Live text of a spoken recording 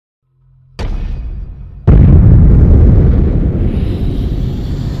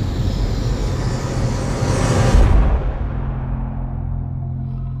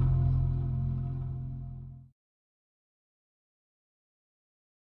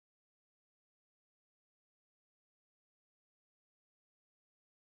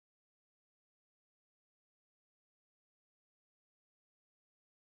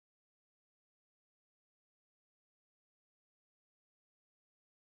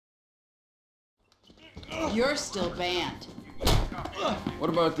You're still banned. What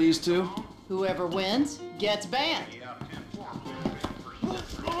about these two? Whoever wins gets banned.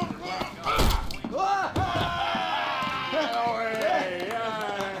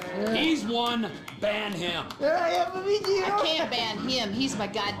 He's one. Ban him. I can't ban him. He's my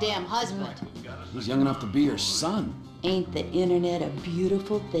goddamn husband. He's young enough to be your son. Ain't the internet a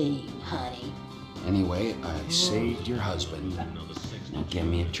beautiful thing, honey? Anyway, I saved your husband. Now get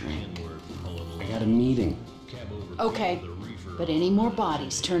me a drink. I got a meeting. Okay, but any more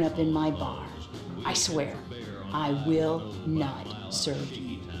bodies turn up in my bar, I swear, I will not serve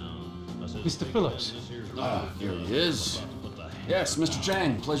you. Mr. Phillips. Here he is. Yes, Mr.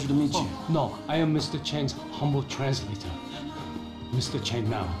 Chang, pleasure to meet you. No, I am Mr. Chang's humble translator. Mr. Chang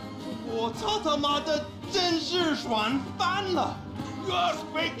now. 我操他妈的，真是爽翻了 ！You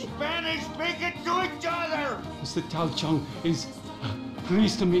speak Spanish, speak it to each other. Mr. Tao Chung is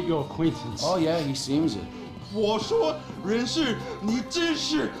pleased to meet your acquaintance. Oh yeah, he seems it. 我说人事，你真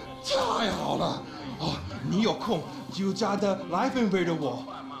是太好了哦！你有空就加的来分配的我，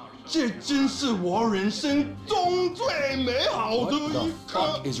这真是我人生中最美好的 What 一 the 刻。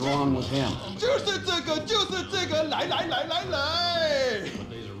 fuck is wrong with him? 就是这个，来！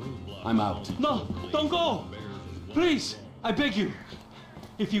 I'm out. No, don't go! Please, I beg you.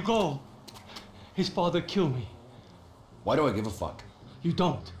 If you go, his father killed me. Why do I give a fuck? You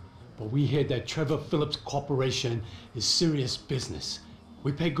don't. But we hear that Trevor Phillips Corporation is serious business.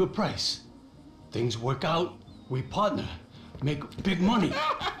 We pay good price. Things work out, we partner, make big money.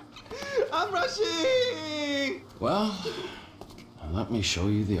 I'm rushing. Well, let me show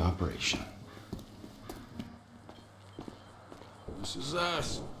you the operation. This is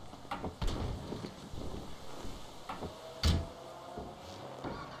us.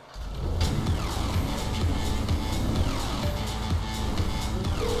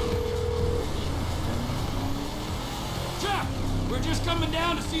 We're just coming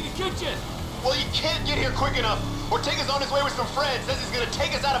down to see the kitchen. Well, you can't get here quick enough. Ortega's on his way with some friends. Says he's gonna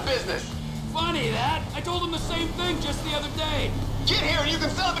take us out of business. Funny that. I told him the same thing just the other day. Get here and you can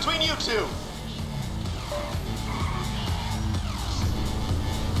settle between you two.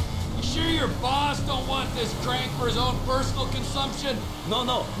 You sure your boss don't want this crank for his own personal consumption?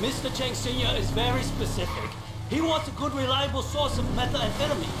 No, Mr. Chang Sr. is very specific. He wants a good, reliable source of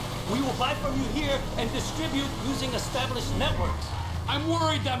methamphetamine. We will buy from you here and distribute using established networks. I'm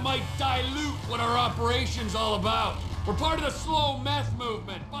worried that might dilute what our operation's all about. We're part of the slow meth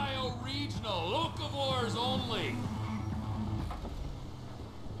movement, bio-regional, locavores only.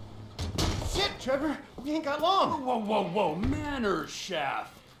 Shit, Trevor, we ain't got long. Whoa, manners,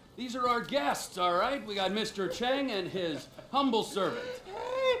 chef. These are our guests, all right? We got Mr. Chang and his humble servant.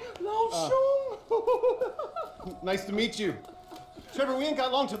 Hey, Lao Shung. Nice to meet you. Trevor, we ain't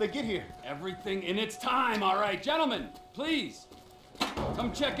got long till they get here. Everything in its time, all right. Gentlemen, please,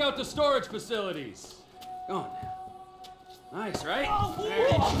 come check out the storage facilities. Go on now. Nice, right?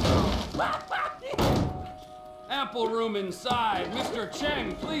 Ample room inside. Mr.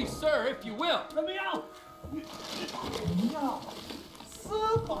 Chang, please, sir, if you will. Let me out!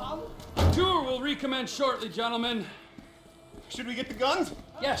 Tour will recommence shortly, gentlemen. Should we get the guns?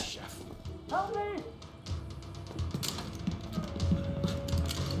 Yes, chef. Help me!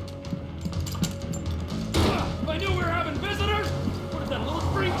 If I knew we were having visitors, would have done a little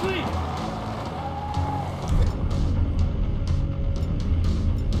spring clean.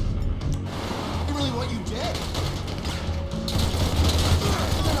 They really want you dead.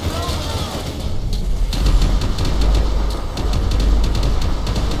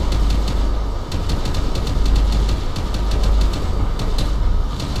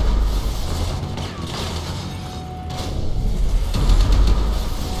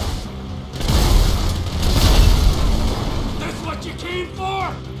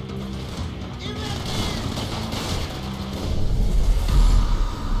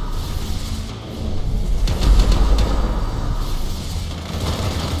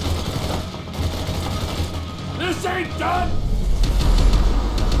 This ain't done!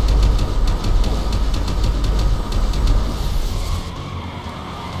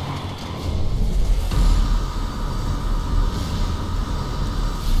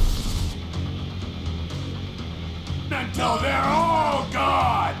 Until they're all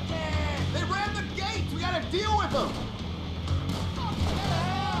gone! They ran the gates. We gotta deal with them.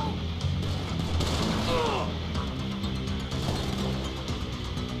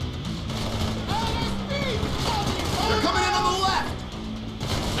 They're coming in on the left.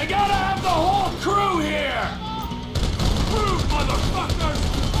 They gotta have the whole crew here! Move, motherfuckers!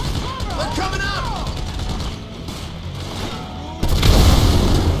 They're coming up.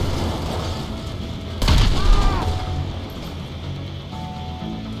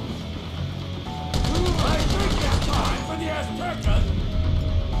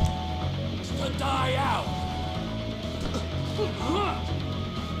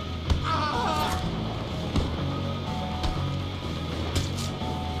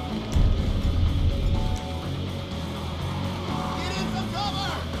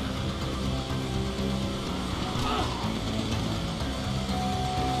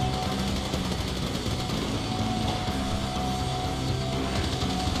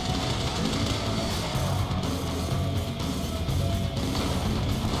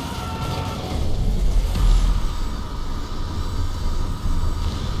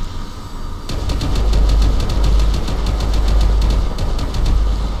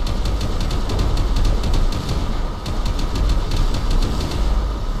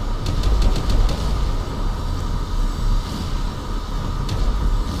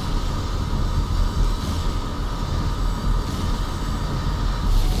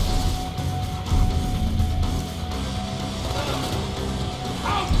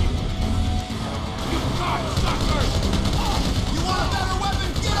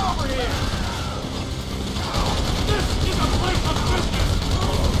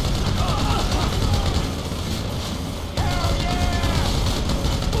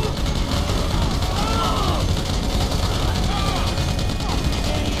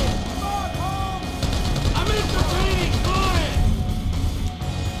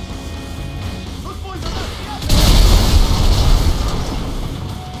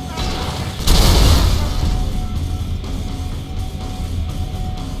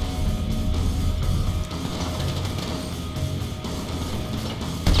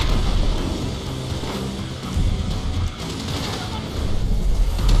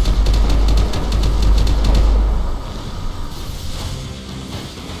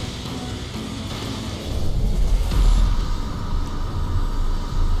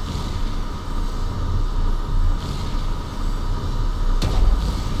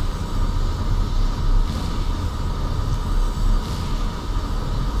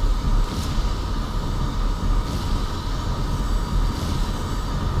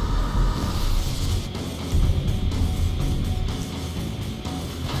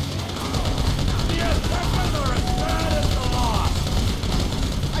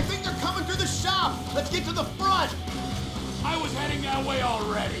 Let's get to the front! I was heading that way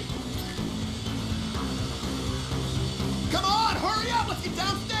already. Come on, hurry up! Let's get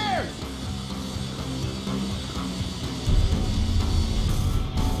downstairs!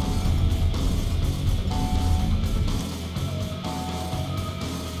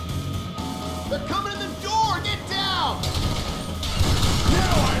 They're coming in the door! Get down!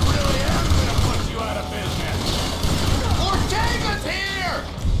 Now I really am gonna put you out of business. Ortega's here!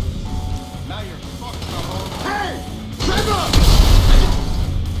 Now you're fucked, Ramon. Hey! Trevor!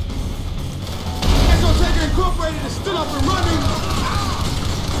 Guess Ortega Incorporated is still up and running!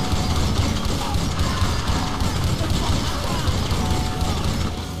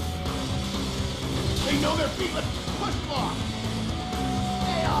 They know their feet. Let's push them off!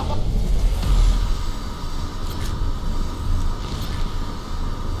 Stay off!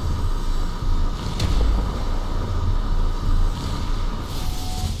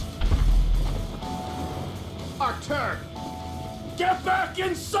 Our turn! Get back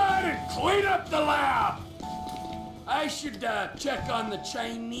inside and clean up the lab! I should check on the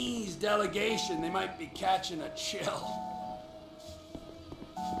Chinese delegation. They might be catching a chill.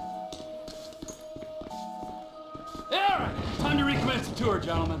 All right, time to recommence the tour,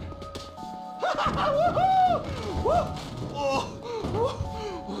 gentlemen.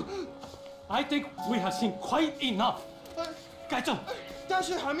 I think we have seen quite enough. 该正。但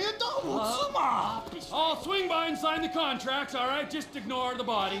是还没有到5次嘛。 I'll swing by and sign the contracts, all right? Just ignore the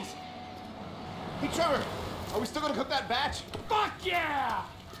bodies. Hey, Trevor, are we still gonna cook that batch? Fuck yeah!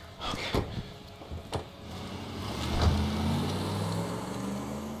 Okay.